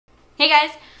Hey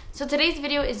guys, so today's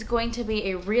video is going to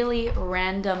be a really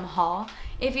random haul.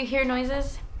 If you hear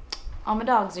noises, all my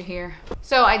dogs are here.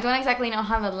 So I don't exactly know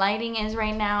how the lighting is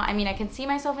right now. I mean, I can see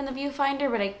myself in the viewfinder,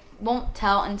 but I won't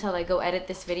tell until I go edit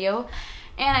this video.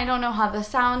 And I don't know how the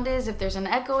sound is, if there's an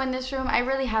echo in this room. I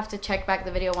really have to check back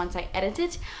the video once I edit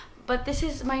it. But this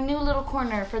is my new little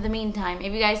corner for the meantime.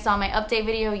 If you guys saw my update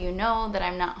video, you know that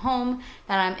I'm not home,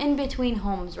 that I'm in between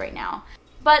homes right now.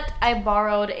 But I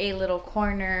borrowed a little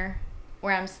corner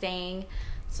where I'm staying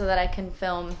so that I can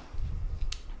film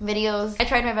videos. I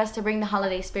tried my best to bring the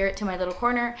holiday spirit to my little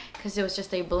corner because it was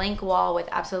just a blank wall with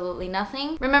absolutely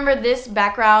nothing. Remember, this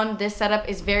background, this setup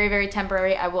is very, very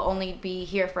temporary. I will only be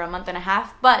here for a month and a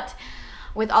half, but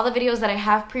with all the videos that I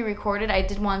have pre-recorded, I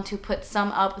did want to put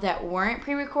some up that weren't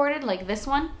pre-recorded, like this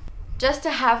one, just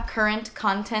to have current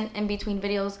content in between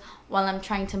videos while I'm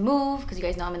trying to move, because you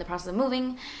guys know I'm in the process of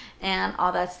moving and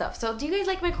all that stuff. So do you guys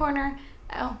like my corner?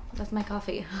 Oh, that's my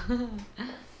coffee.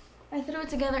 I threw it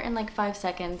together in like 5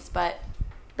 seconds, but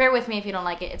bear with me if you don't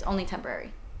like it. It's only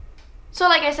temporary. So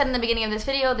like I said in the beginning of this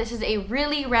video, this is a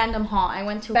really random haul. I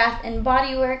went to Bath &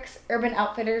 Body Works, Urban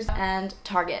Outfitters, and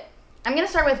Target. I'm gonna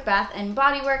start with Bath &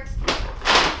 Body Works.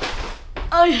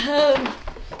 I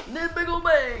have this big old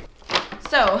bag.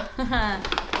 So,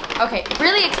 okay,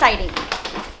 really exciting.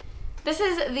 This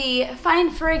is the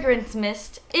Fine Fragrance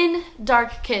Mist in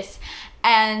Dark Kiss.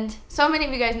 And so many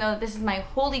of you guys know that this is my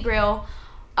holy grail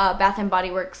Bath & Body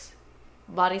Works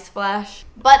body splash.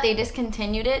 But they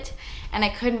discontinued it and I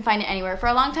couldn't find it anywhere. For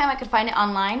a long time I could find it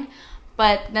online,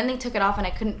 but then they took it off and I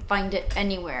couldn't find it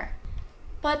anywhere.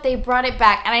 But they brought it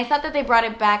back, and I thought that they brought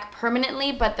it back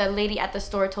permanently, but the lady at the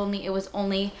store told me it was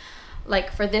only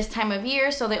like for this time of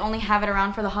year, so they only have it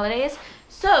around for the holidays.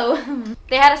 So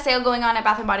they had a sale going on at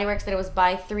Bath & Body Works that it was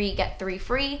buy 3 get 3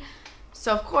 free.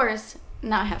 So of course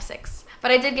now I have 6,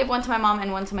 but I did give one to my mom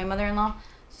and one to my mother-in-law,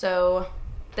 so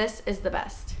this is the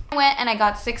best. I went and I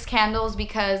got 6 candles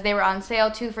because they were on sale,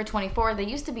 2 for $24. They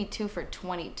used to be 2 for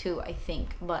 $22, I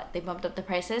think, but they bumped up the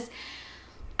prices.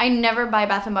 I never buy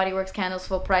Bath & Body Works candles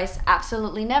full price,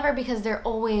 absolutely never, because they're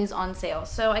always on sale.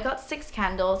 So I got 6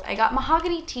 candles. I got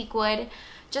Mahogany Teakwood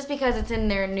just because it's in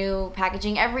their new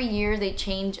packaging. Every year they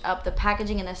change up the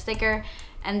packaging and the sticker,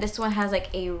 and this one has like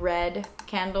a red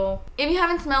candle. If you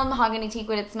haven't smelled Mahogany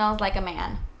Teakwood, it smells like a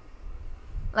man.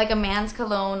 Like a man's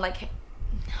cologne, like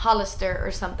Hollister or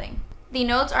something. The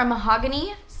notes are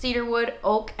mahogany, cedarwood,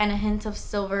 oak, and a hint of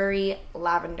silvery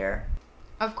lavender.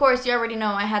 Of course, you already know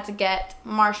I had to get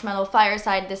Marshmallow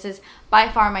Fireside. This is by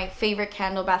far my favorite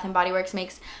candle Bath & Body Works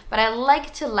makes, but I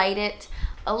like to light it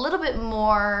a little bit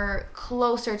more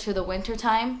closer to the winter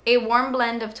time. A warm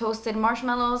blend of toasted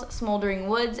marshmallows, smoldering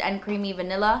woods, and creamy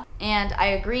vanilla. And I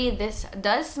agree, this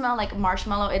does smell like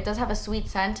marshmallow. It does have a sweet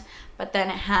scent, but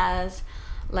then it has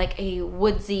like a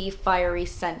woodsy, fiery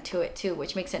scent to it too,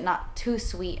 which makes it not too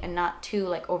sweet and not too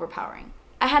like overpowering.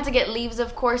 I had to get leaves,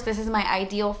 of course. This is my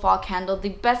ideal fall candle, the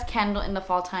best candle in the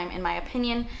fall time in my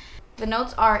opinion. The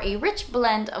notes are a rich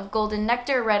blend of golden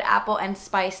nectar, red apple, and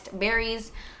spiced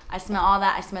berries. I smell all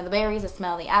that. I smell the berries, I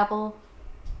smell the apple.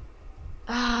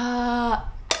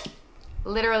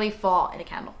 Literally fall in a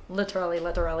candle.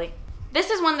 Literally. This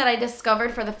is one that I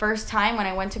discovered for the first time when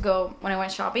I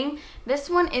went shopping. This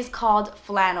one is called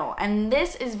Flannel, and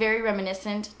this is very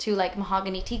reminiscent to like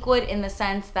Mahogany Teakwood in the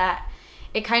sense that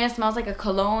it kind of smells like a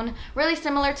cologne, really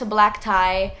similar to Black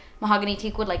Tie, Mahogany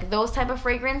Teakwood, like those type of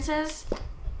fragrances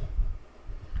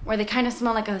where they kind of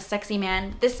smell like a sexy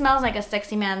man. This smells like a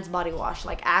sexy man's body wash,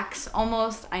 like Axe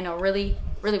almost. I know, really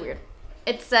weird.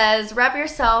 It says, wrap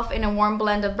yourself in a warm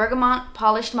blend of bergamot,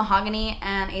 polished mahogany,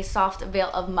 and a soft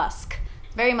veil of musk.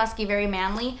 Very musky, very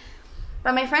manly.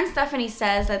 But my friend Stephanie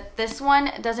says that this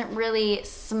one doesn't really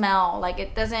smell, like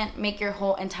it doesn't make your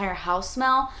whole entire house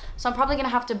smell. So I'm probably gonna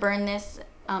have to burn this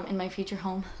in my future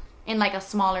home in like a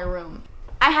smaller room.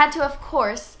 I had to, of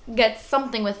course, get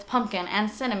something with pumpkin and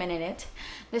cinnamon in it.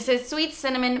 This is Sweet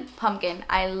Cinnamon Pumpkin.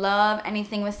 I love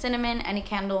anything with cinnamon, any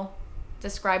candle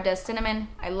described as cinnamon.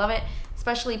 I love it,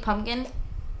 especially pumpkin.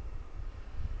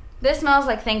 This smells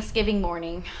like Thanksgiving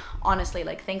morning, honestly,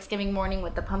 like Thanksgiving morning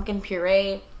with the pumpkin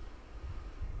puree.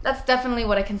 That's definitely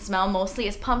what I can smell mostly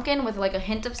is pumpkin with like a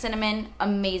hint of cinnamon.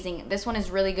 Amazing. This one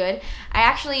is really good. I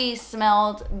actually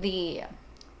smelled the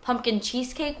pumpkin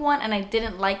cheesecake one and I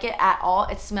didn't like it at all.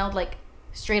 It smelled like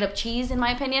straight up cheese in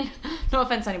my opinion. No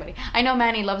offense to anybody. I know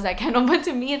Manny loves that candle, but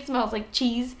to me it smells like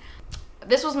cheese.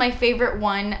 This was my favorite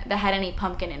one that had any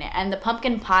pumpkin in it, and the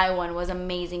pumpkin pie one was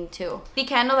amazing too. The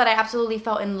candle that I absolutely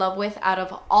fell in love with out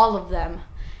of all of them,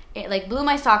 it like blew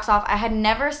my socks off. I had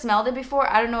never smelled it before.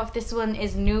 I don't know if this one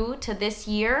is new to this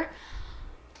year,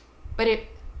 but it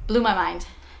blew my mind.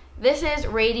 This is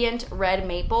Radiant Red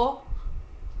Maple.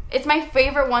 It's my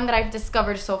favorite one that I've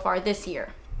discovered so far this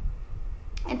year.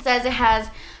 It says it has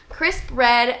crisp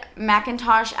red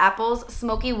Macintosh apples,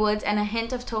 smoky woods, and a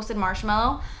hint of toasted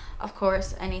marshmallow. Of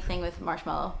course, anything with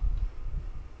marshmallow.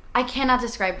 I cannot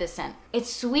describe this scent.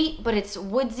 It's sweet, but it's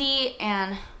woodsy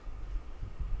and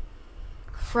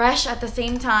fresh at the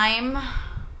same time.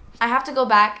 I have to go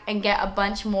back and get a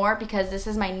bunch more because this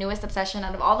is my newest obsession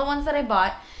out of all the ones that I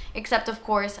bought, except of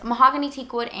course Mahogany,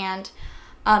 Teakwood, and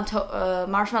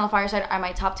Marshmallow Fireside are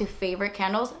my top 2 favorite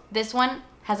candles. This one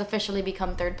has officially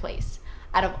become 3rd place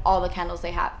out of all the candles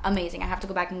they have. Amazing. I have to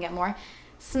go back and get more.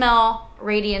 Smell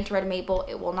Radiant Red Maple.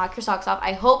 It will knock your socks off.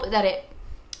 I hope that it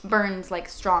burns like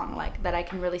strong, like that I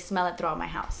can really smell it throughout my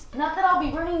house. Not that I'll be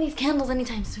burning these candles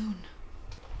anytime soon.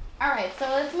 Alright, so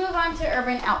let's move on to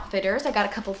Urban Outfitters. I got a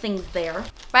couple things there.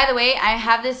 By the way, I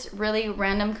have this really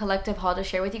random collective haul to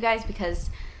share with you guys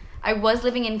because I was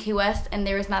living in Key West and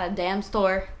there is not a damn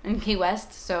store in Key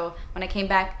West. So when I came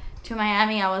back to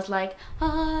Miami, I was like,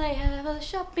 I have a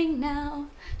shopping now,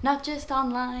 not just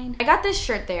online. I got this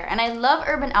shirt there and I love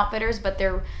Urban Outfitters, but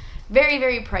they're very,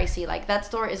 very pricey. Like that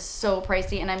store is so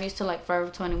pricey and I'm used to like Forever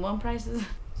 21 prices.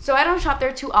 So I don't shop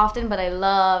there too often, but I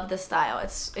love the style.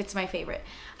 It's my favorite.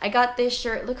 I got this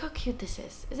shirt. Look how cute this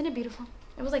is. Isn't it beautiful?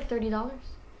 It was like $30,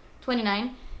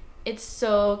 $29. It's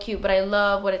so cute, but I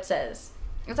love what it says.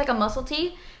 It's like a muscle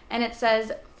tee, and it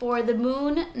says, "For the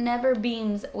moon never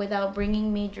beams without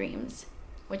bringing me dreams,"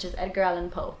 which is Edgar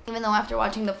Allan Poe. Even though after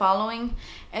watching The Following,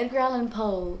 Edgar Allan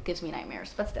Poe gives me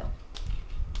nightmares, but still.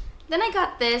 Then I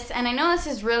got this, and I know this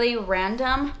is really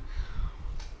random,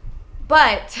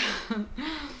 but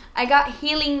I got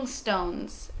healing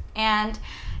stones, and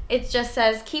it just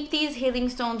says, keep these healing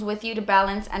stones with you to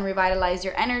balance and revitalize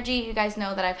your energy. You guys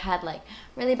know that I've had like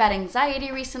really bad anxiety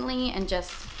recently and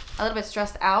just a little bit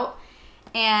stressed out.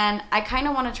 And I kind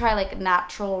of want to try like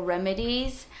natural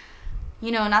remedies.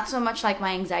 You know, not so much like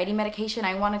my anxiety medication.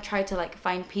 I want to try to like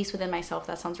find peace within myself.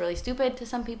 That sounds really stupid to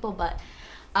some people, but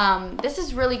this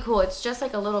is really cool. It's just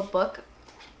like a little book.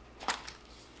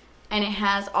 And it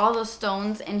has all those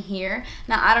stones in here.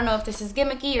 Now, I don't know if this is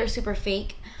gimmicky or super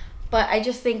fake, but I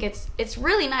just think it's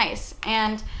really nice.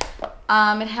 And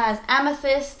it has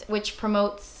amethyst, which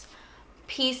promotes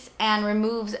peace and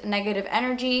removes negative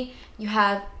energy. You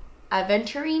have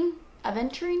aventurine,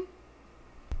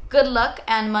 good luck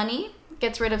and money,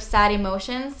 gets rid of sad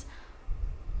emotions.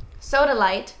 Soda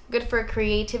light, good for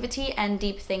creativity and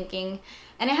deep thinking.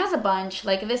 And it has a bunch.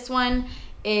 Like this one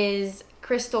is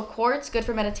crystal quartz, good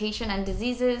for meditation and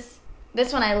diseases.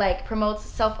 This one I like, promotes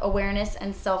self-awareness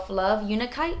and self-love.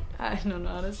 Unikite, I don't know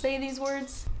how to say these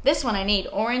words. This one I need,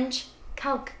 orange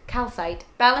calcite,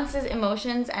 balances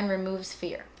emotions and removes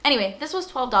fear. Anyway, this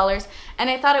was $12 and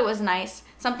I thought it was nice.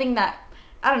 Something that,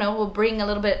 I don't know, will bring a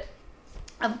little bit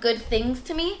of good things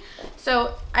to me.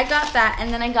 So I got that,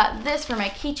 and then I got this for my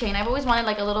keychain. I've always wanted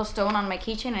like a little stone on my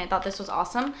keychain and I thought this was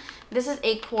awesome. This is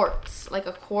a quartz, like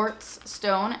a quartz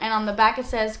stone, and on the back it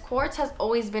says, quartz has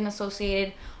always been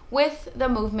associated with the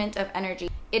movement of energy.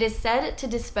 It is said to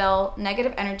dispel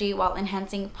negative energy while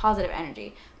enhancing positive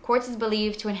energy. Quartz is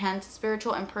believed to enhance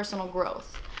spiritual and personal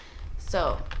growth.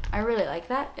 So I really like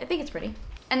that. I think it's pretty.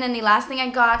 And then the last thing I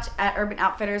got at Urban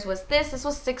Outfitters was this. This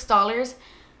was $6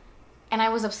 and I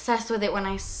was obsessed with it when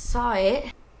I saw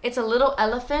it. It's a little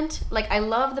elephant. Like, I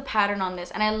love the pattern on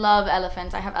this and I love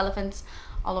elephants. I have elephants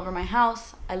all over my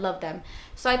house. I love them.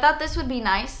 So I thought this would be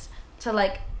nice to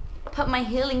like put my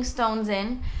healing stones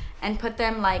in and put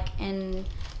them like in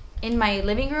my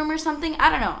living room or something. I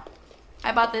don't know.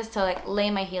 I bought this to like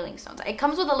lay my healing stones. It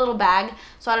comes with a little bag,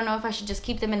 so I don't know if I should just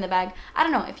keep them in the bag. I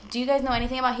don't know. Do you guys know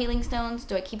anything about healing stones?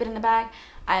 Do I keep it in the bag?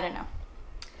 I don't know.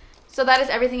 So that is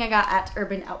everything I got at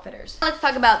Urban Outfitters. Let's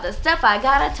talk about the stuff I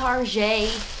got at Target.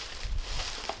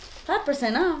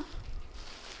 5% off.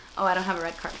 Oh, I don't have a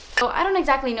red card. So I don't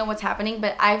exactly know what's happening,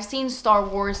 but I've seen Star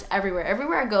Wars everywhere.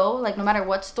 Everywhere I go, like no matter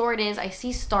what store it is, I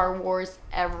see Star Wars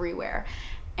everywhere.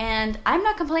 And I'm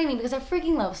not complaining because I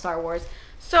freaking love Star Wars.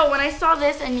 So when I saw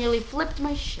this, I nearly flipped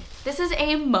my shit. This is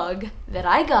a mug that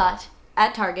I got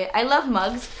at Target. I love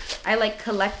mugs. I like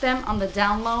collect them on the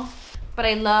down low. But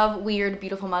I love weird,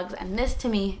 beautiful mugs. And this to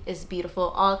me is beautiful.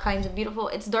 All kinds of beautiful.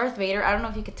 It's Darth Vader. I don't know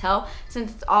if you could tell.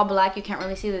 Since it's all black, you can't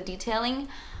really see the detailing.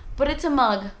 But it's a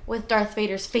mug with Darth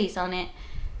Vader's face on it.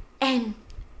 And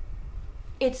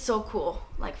it's so cool.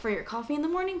 Like for your coffee in the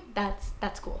morning,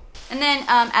 that's cool. And then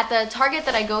at the Target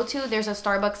that I go to, there's a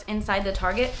Starbucks inside the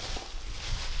Target.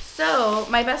 So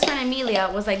my best friend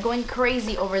Amelia was like going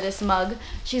crazy over this mug.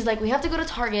 She's like, we have to go to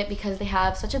Target because they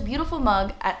have such a beautiful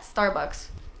mug at Starbucks.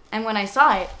 And when I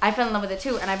saw it, I fell in love with it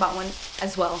too, and I bought one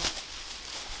as well.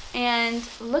 And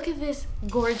look at this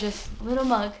gorgeous little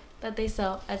mug that they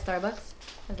sell at Starbucks.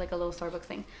 It's like a little Starbucks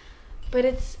thing, but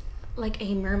it's like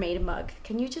a mermaid mug.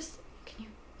 Can you just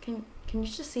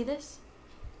see this?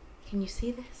 Can you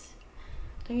see this?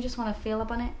 Don't you just want to feel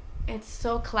up on it? It's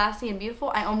so classy and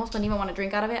beautiful. I almost don't even want to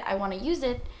drink out of it. I want to use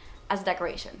it as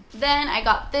decoration. Then I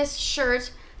got this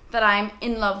shirt that I'm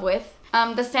in love with.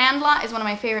 The Sandlot is one of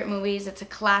my favorite movies. It's a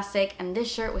classic, and this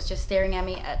shirt was just staring at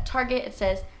me at Target. It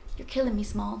says, "You're killing me,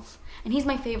 Smalls." And he's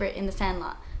my favorite in The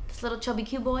Sandlot. This little chubby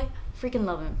cute boy, freaking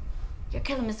love him. "You're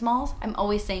killing me, Smalls." I'm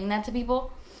always saying that to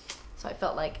people, so I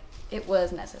felt like it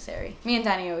was necessary. Me and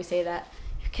Danny always say that.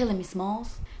 "You're killing me,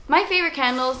 Smalls." My favorite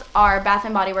candles are Bath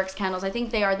 & Body Works candles. I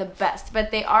think they are the best,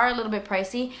 but they are a little bit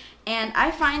pricey. And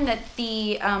I find that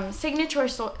the signature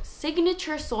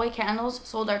soy candles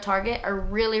sold at Target are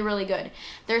really, really good.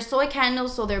 They're soy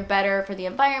candles, so they're better for the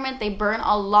environment. They burn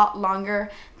a lot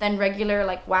longer than regular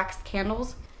like waxed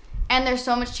candles. And they're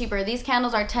so much cheaper. These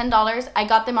candles are $10. I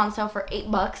got them on sale for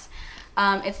 $8.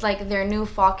 It's like their new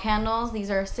fall candles.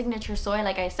 These are signature soy,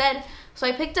 like I said. So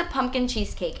I picked up pumpkin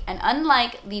cheesecake, and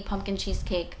unlike the pumpkin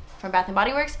cheesecake from Bath &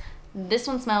 Body Works, this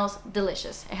one smells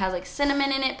delicious. It has like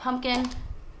cinnamon in it, pumpkin.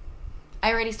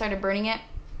 I already started burning it.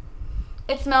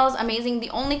 It smells amazing. The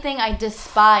only thing I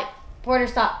despise, Porter,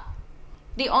 stop.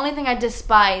 The only thing I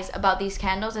despise about these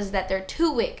candles is that they're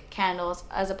 2-wick candles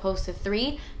as opposed to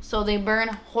 3, so they burn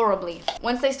horribly.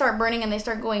 Once they start burning and they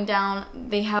start going down,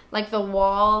 they have like the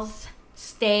walls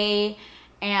stay,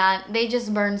 and they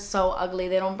just burn so ugly.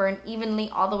 They don't burn evenly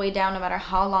all the way down no matter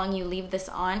how long you leave this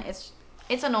on.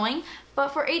 It's annoying, but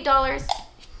for $8,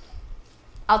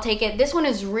 I'll take it. This one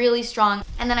is really strong.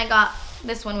 And then I got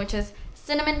this one, which is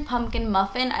Cinnamon Pumpkin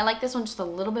Muffin. I like this one just a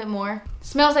little bit more.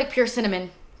 Smells like pure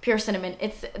cinnamon. Pure cinnamon.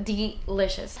 It's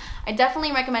delicious. I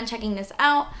definitely recommend checking this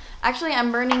out. Actually,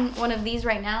 I'm burning one of these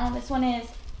right now. This one is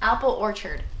Apple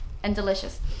Orchard and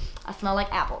delicious. I smell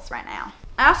like apples right now.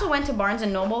 I also went to Barnes &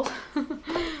 Noble.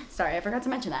 Sorry, I forgot to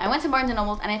mention that. I went to Barnes &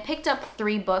 Noble and I picked up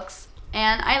 3 books.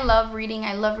 And I love reading.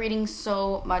 I love reading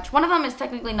so much. One of them is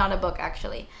technically not a book,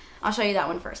 actually. I'll show you that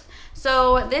one first.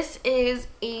 So this is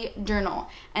a journal,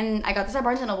 and I got this at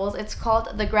Barnes & Noble. It's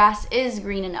called The Grass is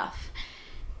Green Enough.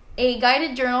 A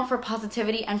guided journal for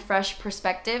positivity and fresh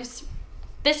perspectives.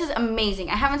 This is amazing.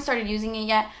 I haven't started using it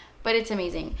yet, but it's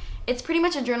amazing. It's pretty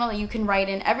much a journal that you can write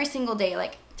in every single day.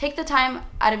 Like, take the time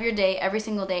out of your day every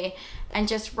single day and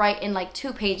just write in like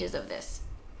 2 pages of this.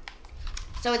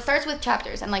 So it starts with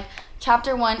chapters, and like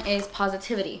chapter 1 is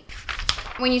positivity.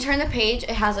 When you turn the page,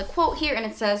 it has a quote here, and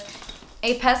it says,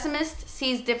 "A pessimist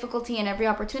sees difficulty in every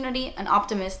opportunity. An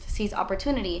optimist sees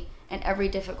opportunity in every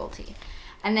difficulty."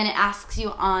 And then it asks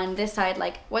you on this side,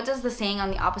 like, what does the saying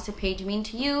on the opposite page mean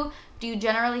to you? Do you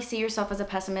generally see yourself as a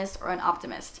pessimist or an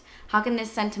optimist? How can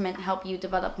this sentiment help you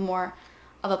develop more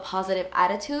of a positive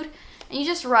attitude? And you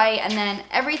just write, and then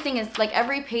everything is, like,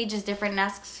 every page is different and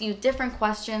asks you different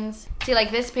questions. See,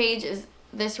 like, this page is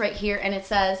this right here, and it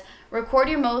says, record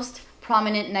your most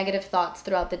prominent negative thoughts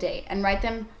throughout the day and write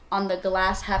them on the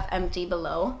glass half empty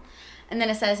below. And then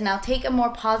it says, now take a more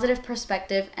positive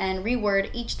perspective and reword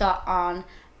each thought on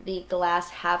the glass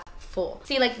half full.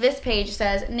 See, like this page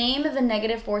says, name the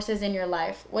negative forces in your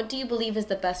life. What do you believe is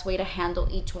the best way to handle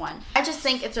each one? I just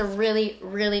think it's a really,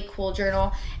 really cool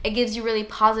journal. It gives you really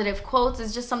positive quotes.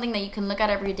 It's just something that you can look at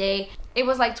every day. It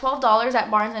was like $12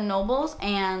 at Barnes & Noble's,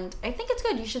 and I think it's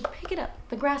good. You should pick it up.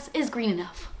 The grass is green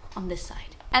enough on this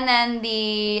side. And then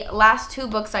the last 2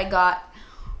 books I got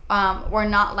were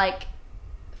not like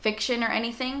fiction or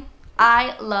anything.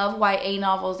 I love YA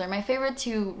novels. They're my favorite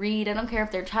to read. I don't care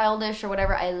if they're childish or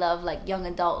whatever. I love like young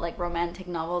adult, like romantic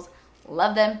novels.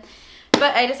 Love them.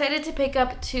 But I decided to pick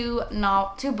up 2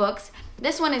 books.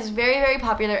 This one is very, very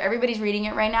popular. Everybody's reading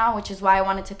it right now, which is why I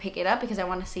wanted to pick it up, because I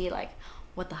want to see like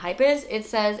what the hype is. It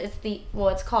says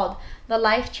it's called The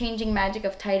Life-Changing Magic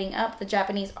of Tidying Up, the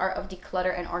Japanese Art of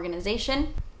Declutter and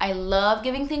Organization. I love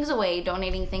giving things away,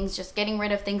 donating things, just getting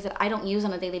rid of things that I don't use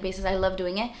on a daily basis. I love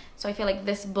doing it. So I feel like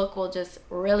this book will just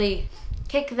really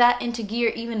kick that into gear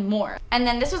even more. And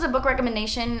then this was a book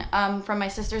recommendation from my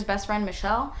sister's best friend,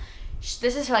 Michelle.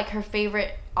 This is like her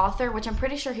favorite author, which I'm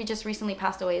pretty sure he just recently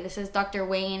passed away. This is Dr.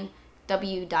 Wayne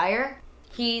W. Dyer.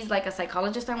 He's like a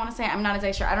psychologist, I want to say. I'm not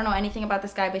exactly sure. I don't know anything about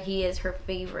this guy, but he is her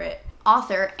favorite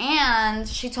author. And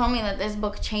she told me that this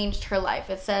book changed her life.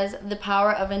 It says, The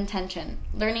Power of Intention,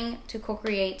 Learning to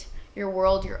Co-Create your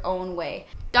world your own way.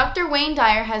 Dr. Wayne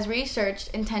Dyer has researched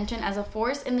intention as a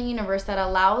force in the universe that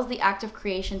allows the act of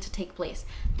creation to take place.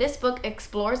 This book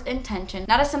explores intention,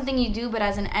 not as something you do, but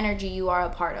as an energy you are a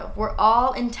part of. We're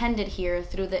all intended here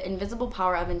through the invisible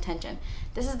power of intention.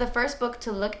 This is the first book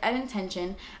to look at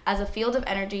intention as a field of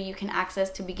energy you can access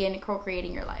to begin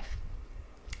co-creating your life.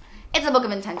 It's a book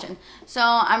of intention. So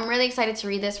I'm really excited to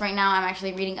read this right now. I'm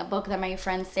actually reading a book that my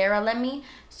friend Sarah lent me,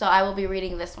 so I will be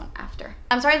reading this one after.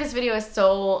 I'm sorry this video is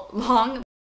so long.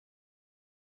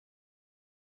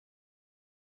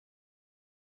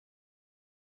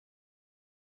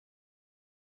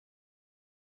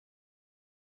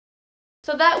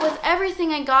 So that was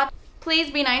everything I got.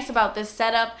 Please be nice about this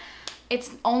setup.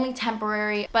 It's only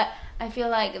temporary, but I feel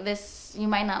like this, you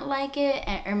might not like it,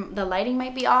 and the lighting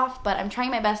might be off, but I'm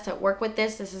trying my best to work with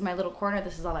this. This is my little corner.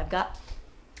 This is all I've got.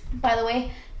 By the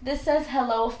way, this says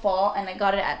Hello Fall, and I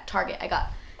got it at Target. I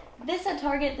got this at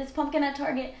Target, this pumpkin at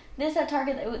Target, this at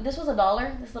Target. This was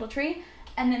 $1, this little tree,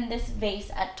 and then this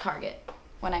vase at Target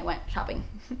when I went shopping.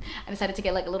 I decided to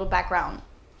get like a little background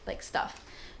like stuff.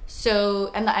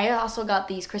 So, and I also got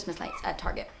these Christmas lights at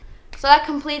Target. So that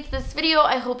completes this video.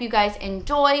 I hope you guys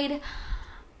enjoyed.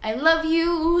 I love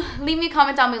you. Leave me a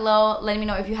comment down below letting me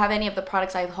know if you have any of the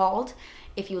products I've hauled.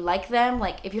 If you like them,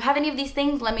 like if you have any of these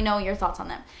things, let me know your thoughts on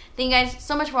them. Thank you guys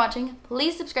so much for watching.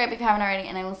 Please subscribe if you haven't already,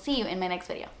 and I will see you in my next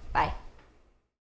video. Bye.